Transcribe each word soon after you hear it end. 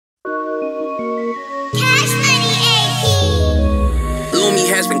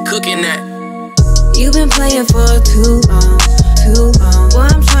looking at? You've been playing for too long, too long. Boy,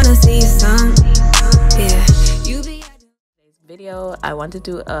 I'm trying to see some. Yeah, you be. Today's video, I want to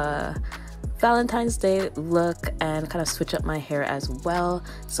do a Valentine's Day look and kind of switch up my hair as well.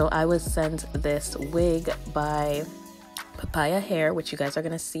 So I was sent this wig by Papayahair, which you guys are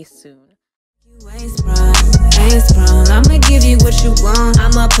gonna see soon. You ain't sprung. I'ma give you what you want.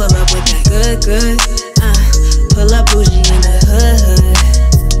 I'ma pull up with that good. Pull up bougie in the hood.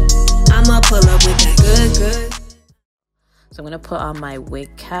 I'ma pull up with that good. So I'm gonna put on my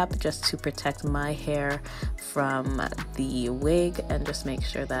wig cap just to protect my hair from the wig and just make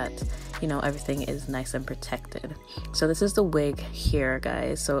sure that, you know, everything is nice and protected. So this is the wig here,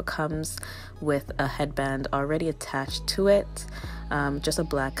 guys. So it comes with a headband already attached to it, just a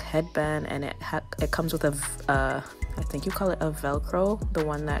black headband, and it comes with a I think you call it a Velcro, the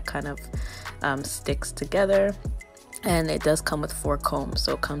one that kind of sticks together. And it does come with 4 combs.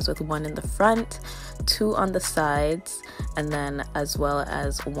 So it comes with 1 in the front, 2 on the sides, and then as well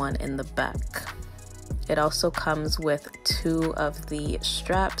as 1 in the back. It also comes with 2 of the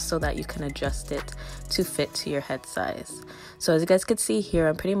straps so that you can adjust it to fit to your head size. So as you guys can see here,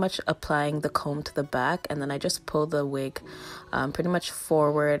 I'm pretty much applying the comb to the back, and then I just pull the wig pretty much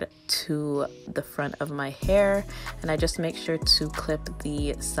forward to the front of my hair, and I just make sure to clip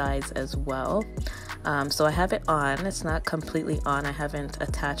the sides as well. So I have it on. It's not completely on. I haven't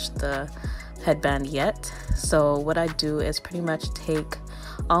attached the headband yet. So what I do is pretty much take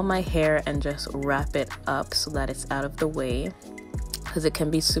all my hair and just wrap it up so that it's out of the way, because it can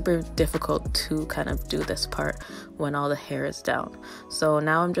be super difficult to kind of do this part when all the hair is down. So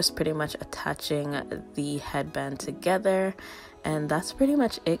now I'm just pretty much attaching the headband together, and that's pretty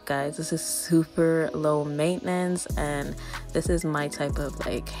much it, guys. This is super low maintenance, and this is my type of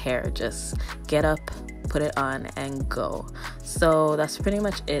like hair. Just get up, put it on, and go. So that's pretty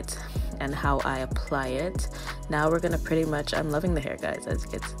much it and how I apply it. Now we're gonna pretty much, I'm loving the hair, guys. As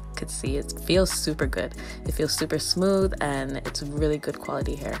you could see, it feels super good. It feels super smooth, and it's really good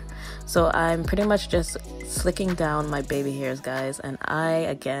quality hair. So I'm pretty much just slicking down my baby hairs, guys. And I,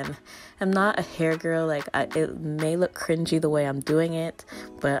 again, am not a hair girl. Like, it may look cringy the way I'm doing it,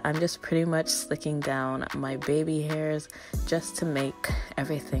 but I'm just pretty much slicking down my baby hairs just to make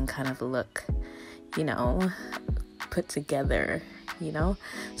everything kind of look, you know, put together, you know.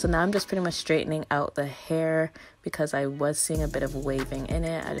 So now I'm just pretty much straightening out the hair because I was seeing a bit of waving in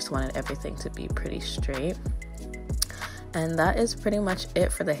it. I just wanted everything to be pretty straight. And that is pretty much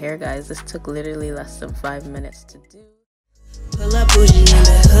it for the hair, guys. This took literally less than 5 minutes to do. Pull up bougie in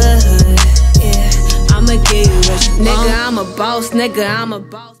the hood. Yeah, I'ma give you what you want. Nigga, I'm a boss. Nigga, I'm a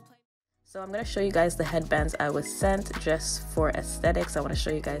boss. So I'm going to show you guys the headbands I was sent just for aesthetics. I want to show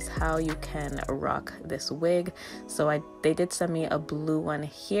you guys how you can rock this wig. So they did send me a blue one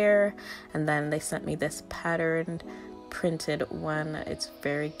here, and then they sent me this patterned printed one. It's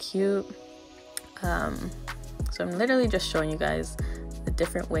very cute. So I'm literally just showing you guys the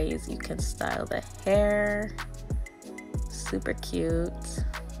different ways you can style the hair. Super cute.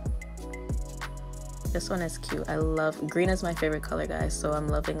 This one is cute. I love green, is my favorite color, guys, so I'm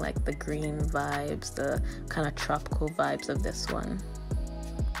loving like the green vibes, the kind of tropical vibes of this one.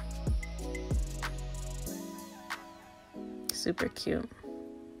 Super cute.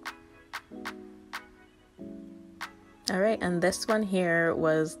 All right, and this one here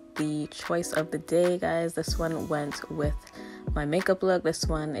was the choice of the day, guys. This one went with my makeup look. This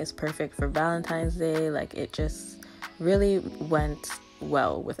one is perfect for Valentine's Day. Like, it just really went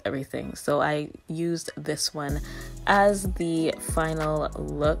well with everything. So I used this one as the final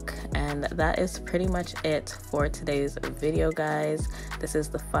look, and that is pretty much it for today's video, guys. This is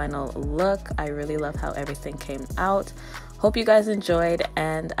the final look. I really love how everything came out. Hope you guys enjoyed,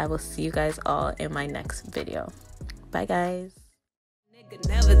 and I will see you guys all in my next video. Bye, guys. Nigga,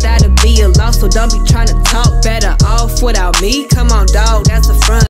 never that'll be a loss, so don't be trying to talk better off without me. Come on, dog.